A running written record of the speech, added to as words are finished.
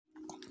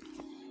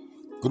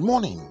Good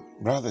morning,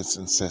 brothers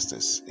and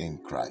sisters in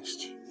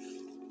Christ.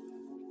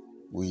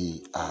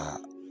 We are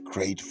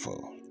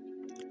grateful.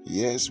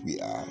 Yes, we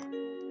are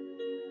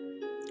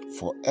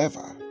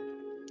forever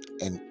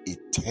and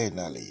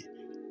eternally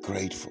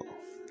grateful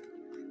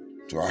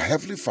to our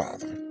Heavenly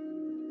Father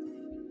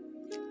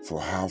for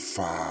how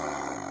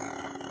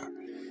far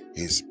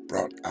He's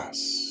brought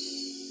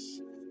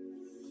us.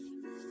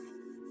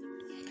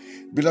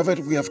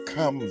 Beloved, we have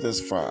come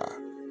this far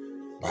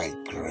by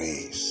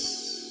grace.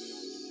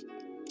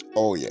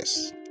 Oh,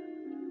 yes.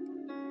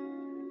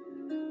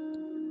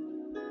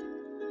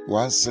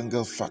 One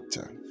single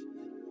factor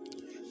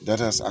that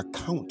has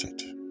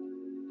accounted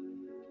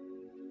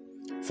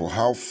for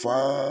how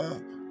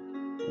far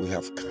we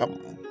have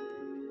come,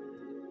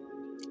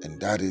 and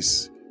that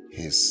is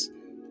His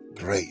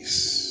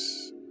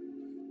grace,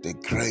 the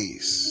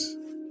grace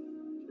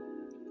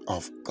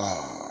of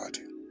God.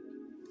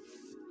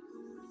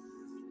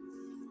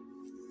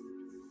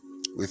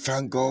 We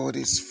thank God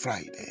it's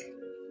Friday.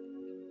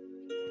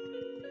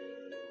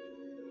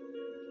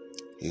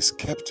 He's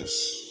kept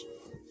us,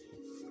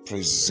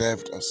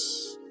 preserved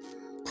us,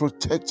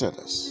 protected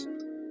us,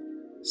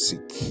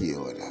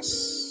 secured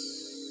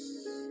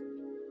us.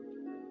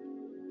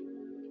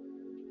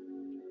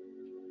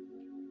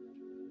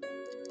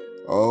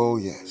 Oh,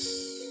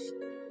 yes.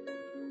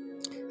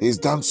 He's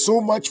done so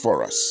much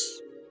for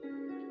us.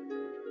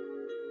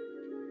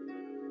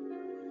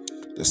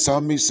 The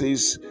psalmist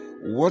says,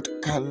 "What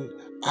can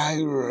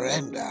I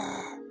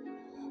render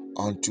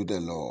unto the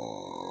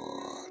Lord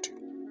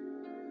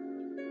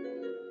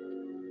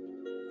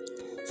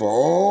for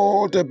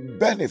all the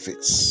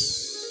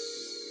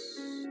benefits?"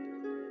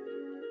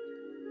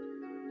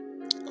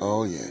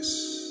 Oh,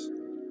 yes.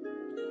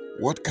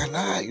 What can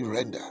I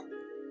render?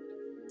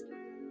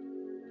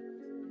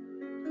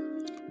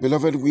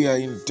 Beloved, we are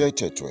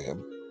indebted to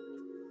Him.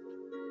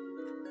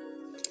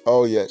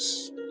 Oh,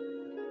 yes.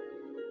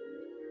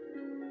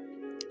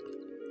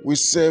 We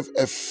serve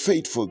a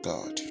faithful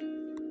God.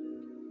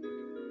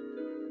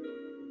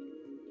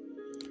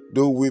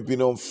 Though we've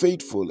been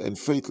unfaithful and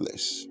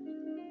faithless,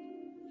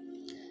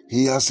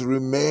 He has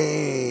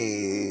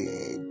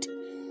remained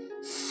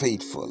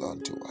faithful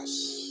unto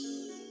us.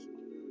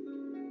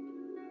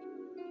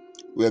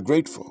 We are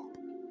grateful.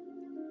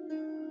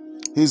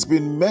 He's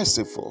been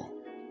merciful.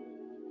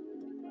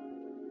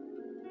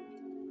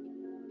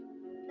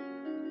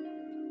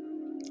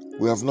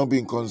 We have not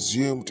been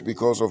consumed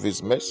because of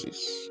His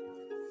mercies.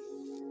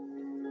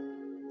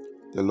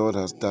 The Lord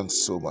has done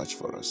so much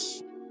for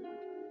us.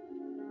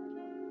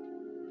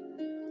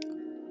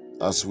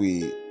 As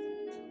we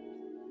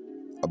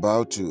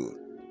about to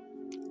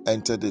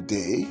enter the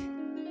day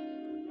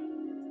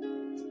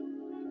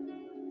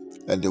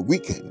and the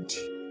weekend,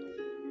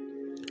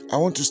 I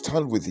want to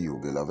stand with you,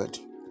 beloved,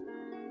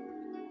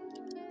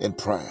 in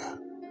prayer.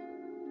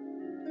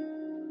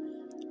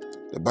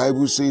 The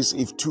Bible says,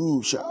 if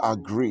two shall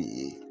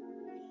agree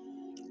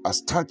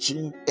as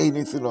touching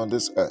anything on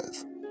this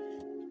earth,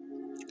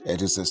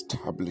 it is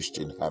established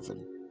in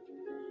heaven.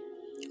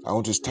 I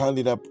want to stand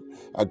in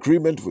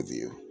agreement with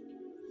you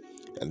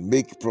and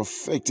make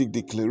prophetic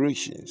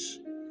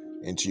declarations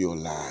into your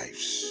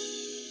lives.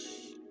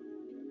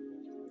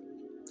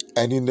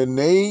 And in the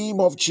name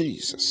of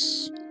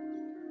Jesus,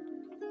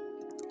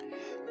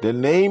 the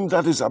name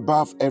that is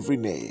above every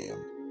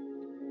name,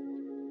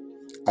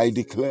 I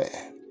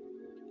declare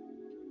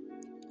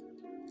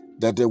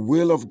that the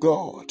will of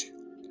God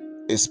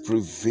is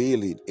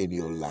prevailing in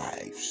your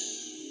lives.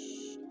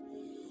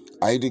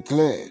 I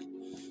declare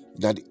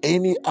that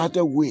any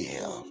other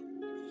will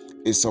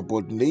is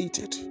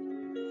subordinated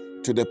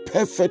to the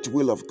perfect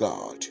will of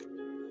God.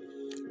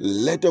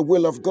 Let the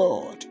will of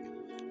God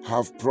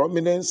have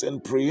prominence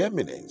and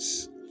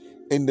preeminence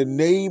in the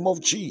name of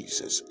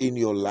Jesus in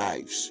your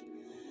lives,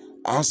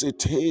 as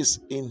it is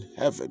in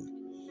heaven.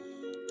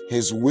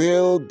 His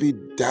will be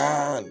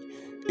done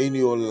in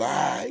your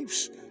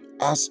lives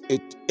as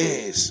it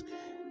is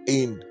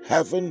in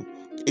heaven.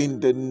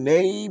 In the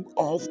name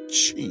of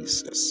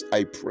Jesus,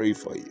 I pray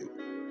for you.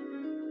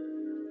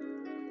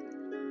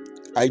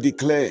 I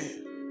declare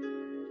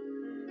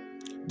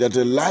that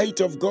the light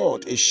of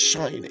God is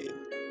shining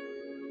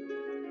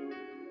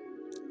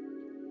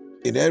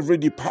in every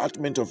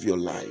department of your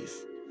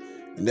life,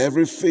 in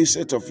every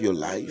facet of your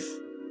life,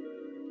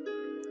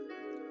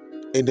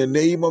 in the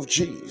name of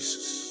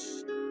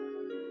Jesus.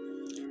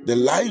 The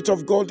light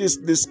of God is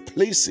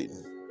displacing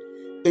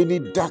any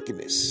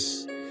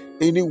darkness,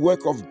 any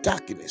work of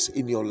darkness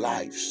in your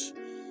lives,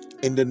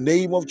 in the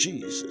name of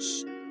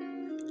Jesus.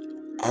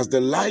 As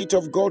the light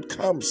of God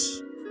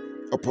comes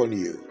upon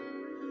you,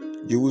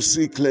 you will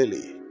see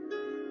clearly.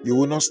 You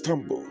will not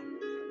stumble.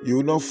 You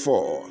will not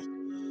fall.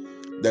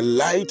 The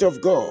light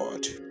of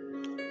God,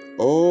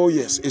 oh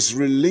yes, is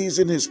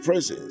releasing His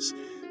presence,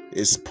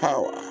 His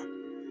power,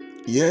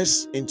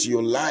 yes, into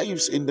your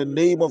lives in the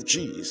name of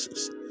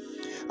Jesus.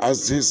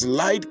 As His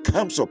light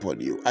comes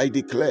upon you, I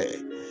declare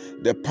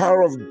the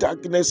power of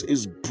darkness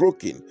is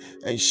broken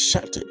and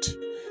shattered.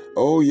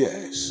 Oh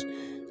yes,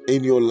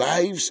 in your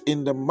lives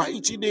in the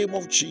mighty name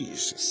of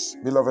Jesus.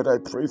 Beloved, I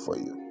pray for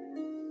you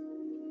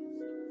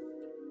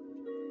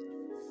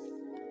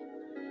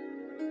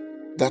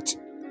that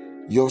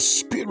your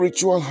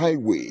spiritual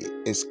highway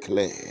is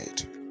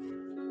cleared.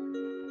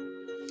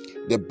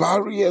 The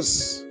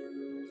barriers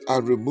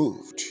are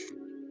removed.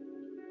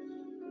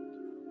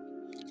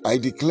 I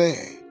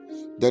declare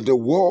that the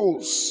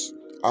walls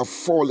are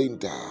falling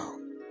down.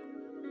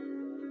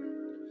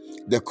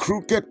 The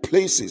crooked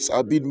places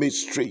are being made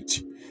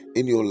straight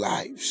in your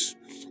lives.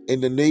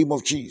 In the name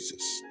of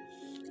Jesus,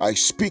 I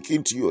speak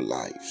into your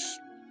lives.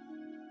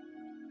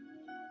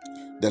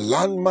 The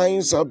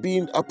landmines are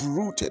being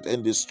uprooted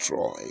and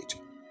destroyed.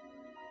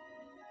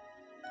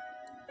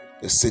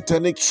 The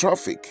satanic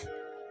traffic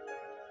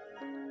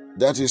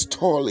that is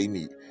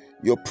stalling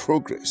your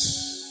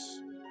progress,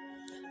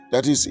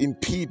 that is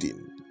impeding,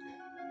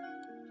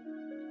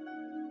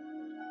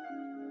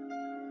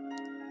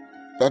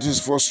 that is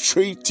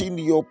frustrating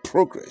your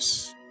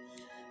progress,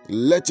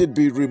 let it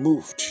be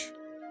removed.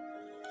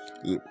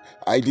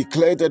 I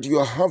declare that you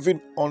are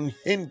having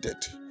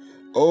unhindered,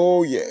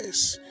 oh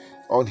yes,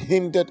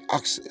 unhindered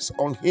access,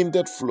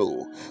 unhindered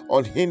flow,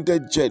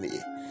 unhindered journey.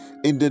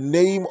 In the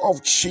name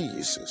of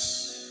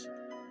Jesus,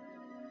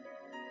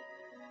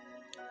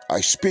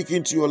 I speak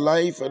into your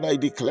life and I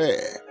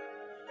declare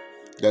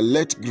that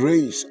let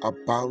grace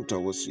abound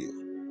towards you.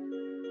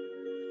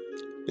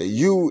 That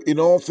you in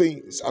all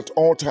things at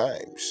all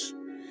times,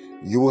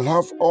 you will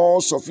have all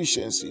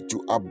sufficiency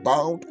to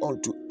abound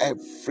unto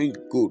every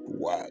good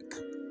work.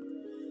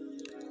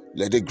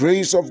 Let the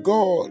grace of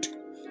God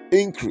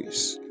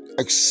increase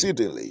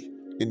exceedingly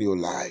in your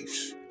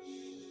lives.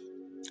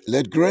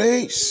 Let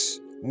grace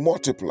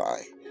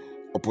multiply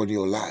upon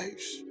your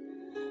lives.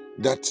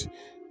 That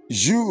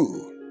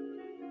you,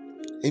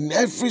 in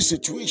every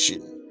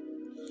situation,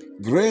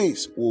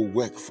 grace will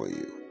work for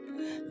you.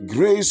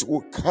 Grace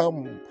will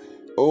come,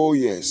 oh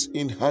yes,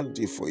 in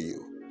handy for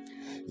you.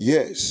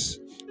 Yes,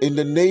 in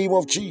the name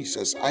of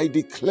Jesus, I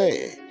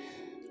declare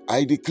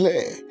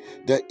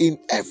that in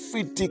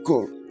every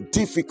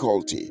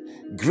difficulty,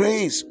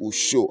 grace will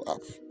show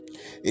up.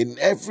 In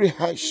every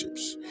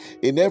hardships,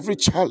 in every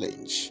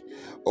challenge,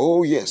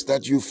 oh yes,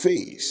 that you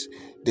face,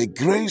 the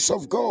grace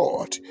of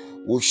God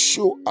will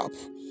show up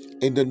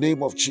in the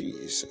name of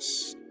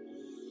Jesus.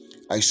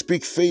 I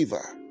speak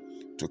favor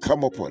to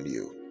come upon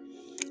you.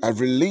 I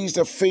release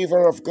the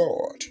favor of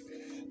God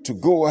to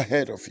go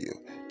ahead of you,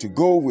 to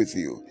go with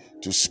you,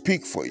 to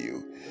speak for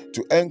you,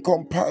 to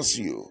encompass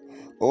you.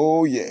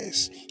 Oh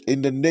yes,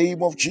 in the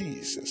name of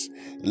Jesus,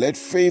 let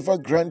favor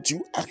grant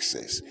you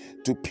access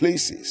to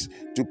places,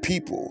 to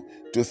people,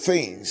 to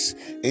things.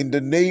 In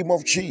the name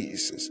of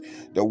Jesus,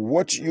 that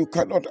what you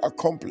cannot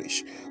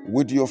accomplish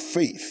with your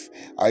faith,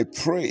 I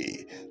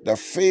pray that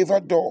favor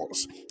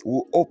doors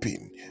will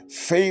open.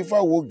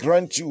 Favor will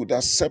grant you the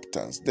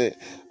acceptance, the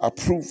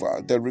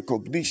approval, the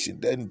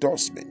recognition, the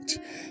endorsement.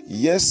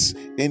 Yes,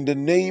 in the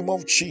name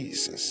of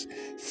Jesus,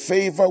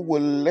 favor will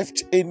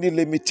lift any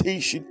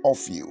limitation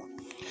off you.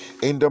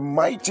 In the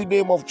mighty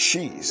name of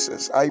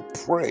Jesus, I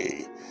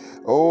pray,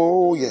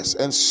 oh yes,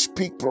 and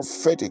speak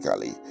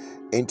prophetically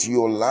into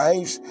your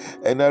lives,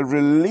 and I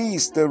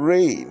release the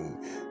rain,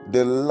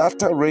 the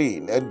latter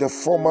rain and the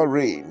former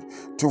rain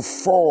to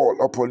fall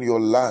upon your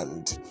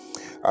land.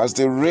 As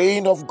the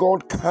rain of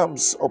God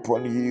comes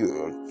upon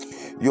you,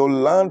 your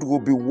land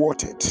will be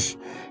watered.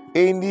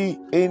 Any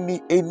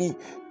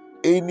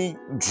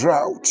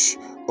drought,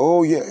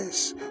 oh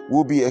yes,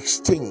 will be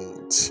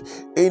extinct.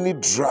 Any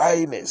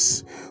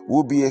dryness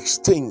will be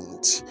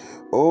extinct.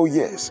 Oh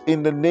yes,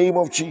 in the name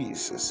of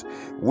Jesus,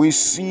 we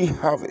see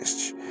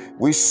harvest,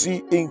 we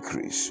see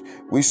increase,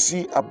 we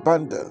see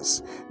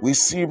abundance, we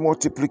see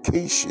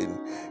multiplication,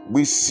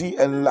 we see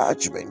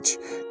enlargement.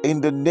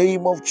 In the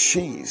name of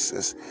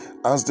Jesus,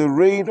 as the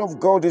rain of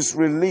God is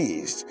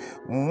released,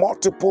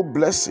 multiple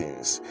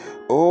blessings,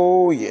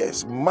 oh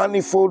yes,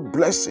 manifold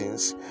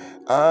blessings,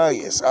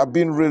 yes, have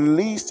been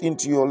released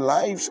into your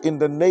lives in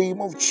the name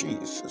of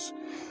Jesus.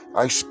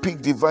 I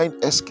speak divine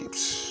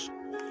escapes,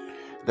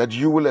 that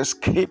you will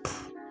escape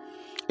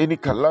any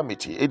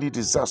calamity, any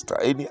disaster,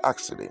 any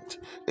accident,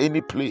 any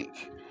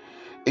plague.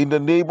 In the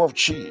name of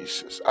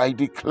Jesus, I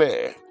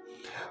declare,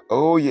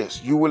 oh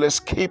yes, you will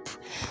escape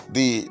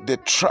the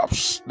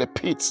traps, the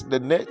pits, the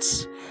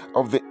nets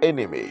of the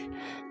enemy.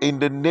 In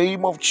the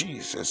name of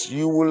Jesus,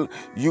 you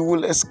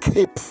will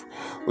escape,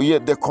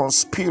 the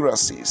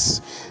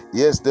conspiracies,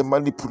 yes, the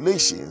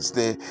manipulations,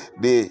 the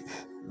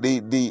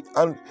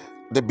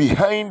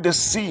behind the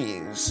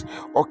scenes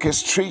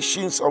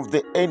orchestrations of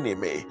the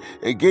enemy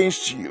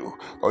against you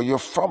or your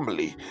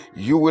family.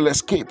 You will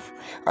escape.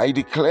 I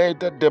declare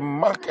that the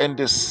mark and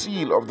the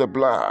seal of the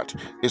blood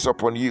is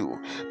upon you.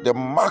 The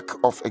mark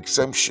of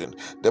exemption,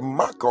 the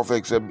mark of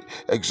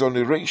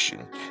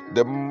exoneration,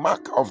 the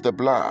mark of the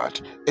blood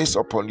is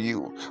upon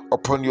you,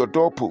 upon your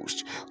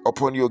doorpost,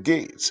 upon your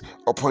gates,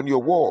 upon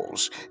your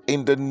walls.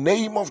 In the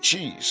name of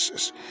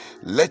Jesus,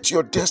 let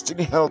your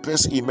destiny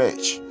helpers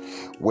emerge.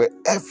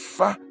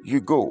 Wherever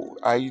you go,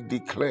 I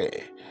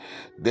declare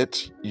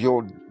that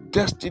your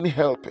destiny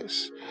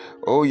helpers,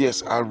 oh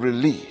yes, are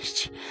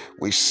released.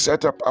 We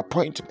set up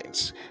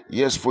appointments,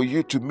 yes, for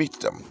you to meet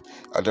them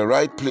at the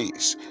right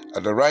place,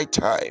 at the right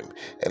time,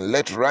 and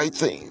let right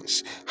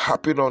things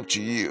happen unto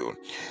you.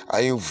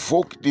 I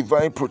invoke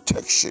divine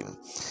protection.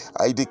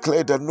 I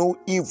declare that no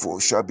evil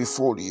shall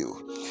befall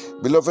you.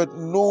 Beloved,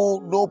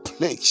 no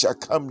plague shall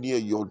come near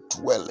your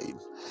dwelling.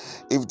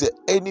 If the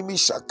enemy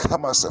shall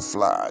come as a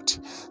flood,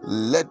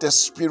 let the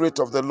Spirit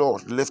of the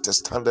Lord lift a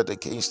standard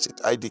against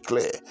it. I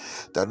declare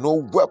that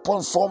no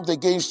weapon formed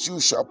against you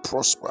shall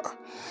prosper.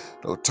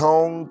 No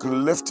tongue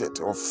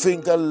lifted or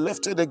finger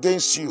lifted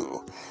against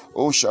you,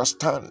 shall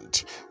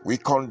stand. We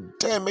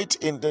condemn it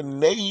in the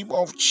name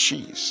of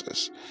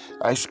Jesus.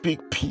 I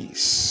speak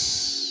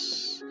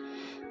peace.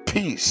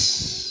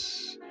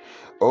 Peace.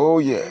 Oh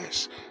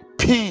yes,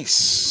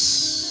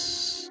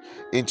 peace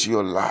into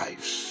your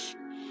lives.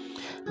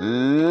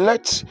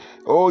 Let,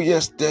 oh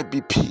yes, there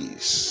be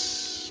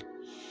peace.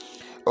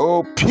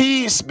 Oh,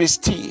 peace be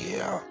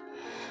still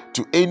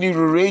to any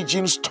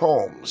raging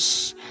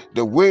storms,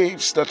 the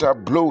waves that are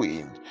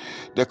blowing,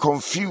 the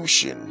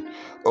confusion,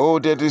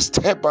 the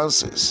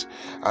disturbances.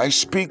 I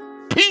speak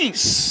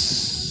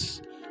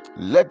peace.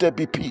 Let there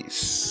be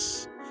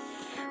peace.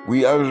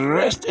 We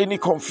arrest any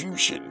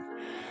confusion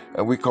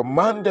and we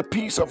command the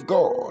peace of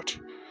God,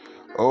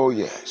 oh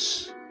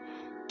yes,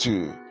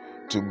 to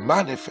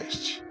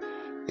manifest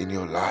in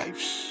your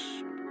lives.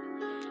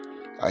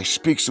 I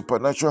speak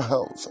supernatural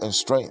health and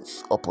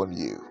strength upon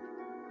you.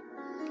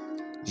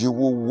 You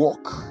will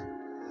walk,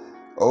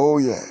 oh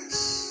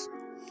yes,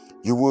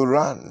 you will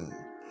run,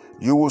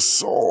 you will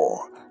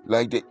soar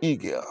like the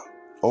eagle,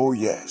 oh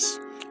yes,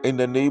 in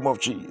the name of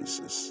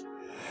Jesus.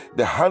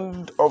 The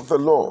hand of the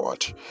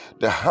Lord,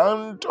 the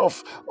hand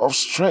of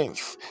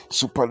strength,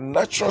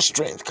 supernatural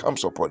strength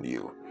comes upon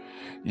you.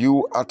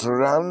 You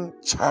outrun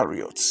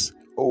chariots,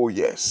 oh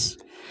yes.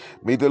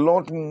 May the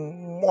Lord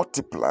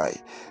multiply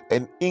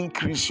and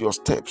increase your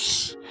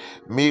steps.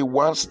 May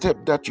one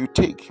step that you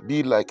take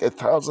be like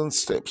 1,000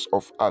 steps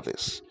of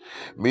others.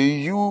 May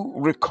you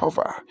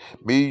recover.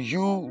 May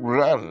you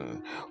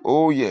run.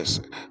 Oh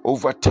yes,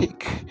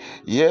 overtake.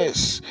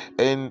 Yes,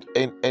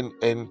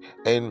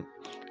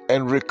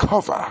 and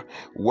recover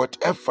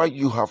whatever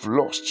you have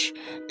lost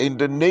in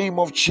the name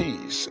of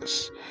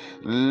Jesus.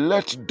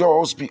 Let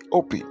doors be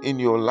open in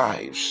your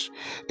lives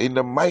in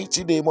the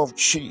mighty name of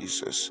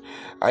Jesus.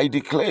 I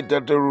declare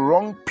that the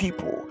wrong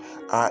people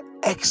are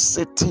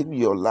exiting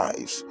your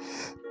lives.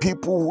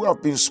 People who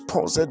have been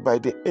sponsored by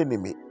the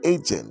enemy,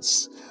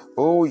 agents,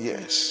 oh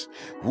yes,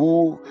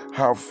 who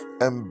have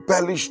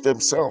embellished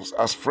themselves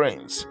as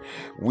friends.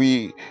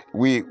 We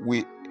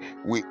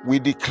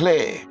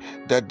declare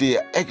that they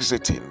are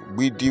exiting.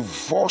 We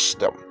divorce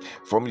them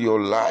from your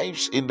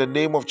lives in the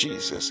name of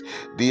Jesus.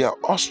 They are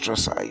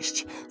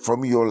ostracized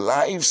from your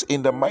lives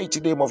in the mighty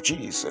name of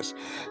Jesus.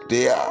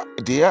 Their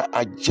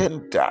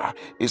agenda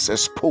is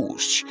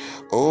exposed.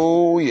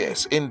 Oh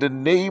yes, in the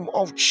name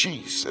of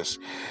Jesus.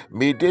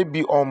 May they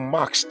be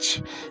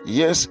unmasked.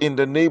 Yes, in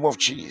the name of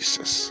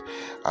Jesus.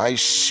 I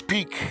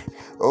speak,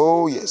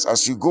 oh yes,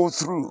 as you go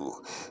through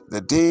the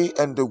day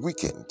and the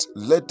weekend,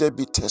 let there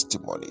be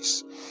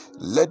testimonies.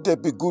 Let there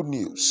be good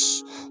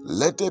news.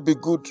 Let there be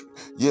good,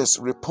 yes,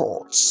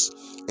 reports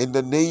in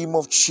the name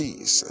of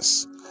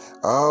Jesus.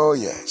 Oh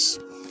yes.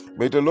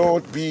 May the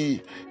Lord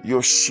be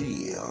your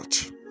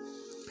shield.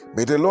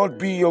 May the Lord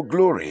be your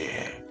glory.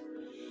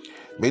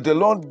 May the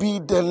Lord be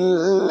the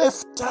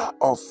lifter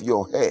of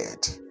your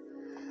head.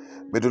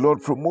 May the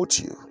Lord promote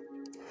you.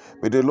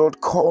 May the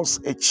Lord cause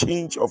a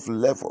change of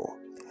level.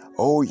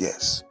 Oh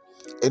yes,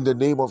 in the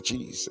name of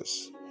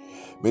Jesus.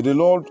 May the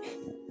Lord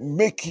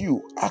make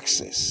you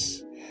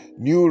access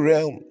new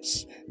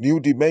realms, new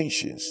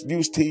dimensions,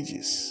 new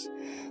stages,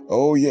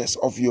 oh yes,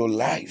 of your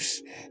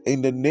lives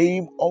in the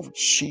name of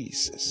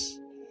Jesus.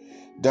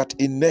 That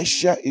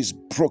inertia is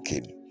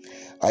broken.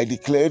 I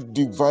declare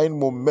divine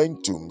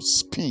momentum,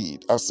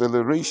 speed,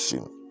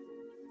 acceleration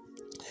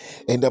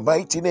in the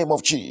mighty name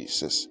of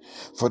Jesus.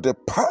 For the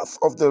path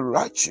of the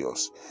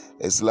righteous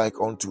is like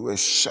unto a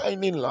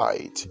shining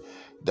light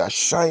that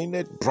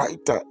shineth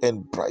brighter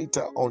and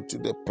brighter unto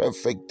the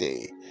perfect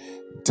day.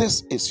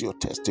 This is your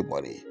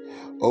testimony.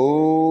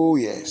 Oh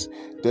yes,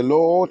 the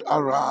Lord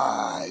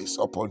arise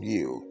upon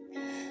you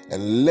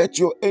and let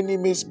your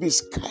enemies be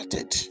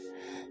scattered.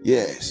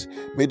 Yes,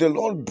 may the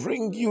Lord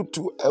bring you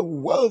to a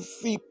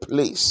wealthy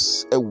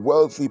place, a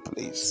wealthy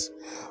place.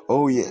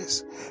 Oh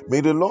yes,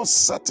 may the Lord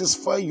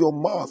satisfy your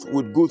mouth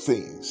with good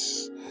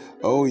things.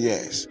 Oh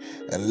yes,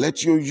 and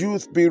let your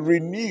youth be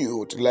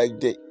renewed like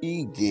the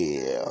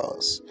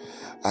eagles.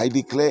 I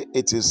declare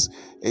it is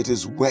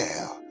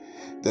well.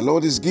 The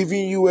Lord is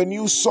giving you a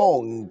new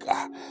song.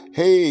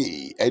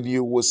 Hey, and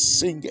you will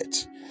sing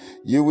it.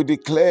 You will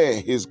declare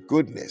his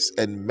goodness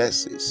and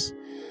mercies.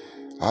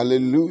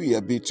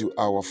 Hallelujah be to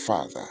our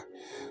Father.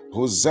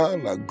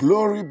 Hosanna,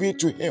 glory be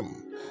to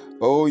him.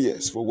 Oh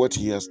yes, for what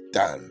he has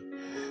done.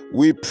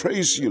 We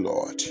praise you,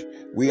 Lord.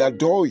 We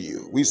adore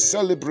you. We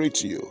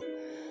celebrate you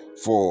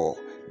for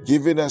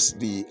giving us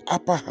the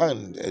upper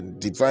hand and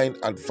divine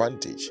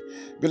advantage.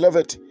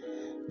 Beloved,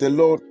 the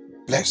Lord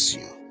bless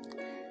you.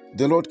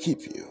 The Lord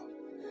keep you.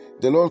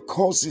 The Lord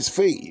cause his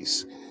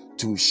face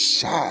to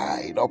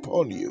shine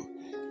upon you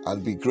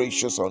and be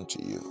gracious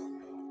unto you.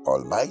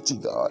 Almighty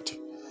God,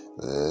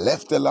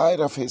 lift the light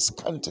of his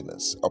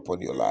countenance upon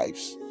your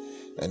lives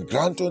and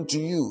grant unto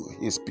you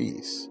his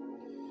peace.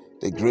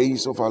 The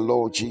grace of our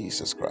Lord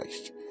Jesus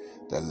Christ,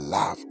 the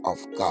love of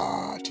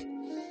God,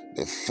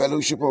 the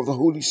fellowship of the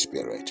Holy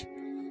Spirit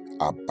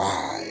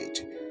abide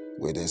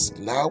with us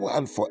now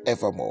and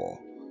forevermore.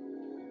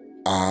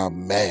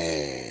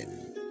 Amen.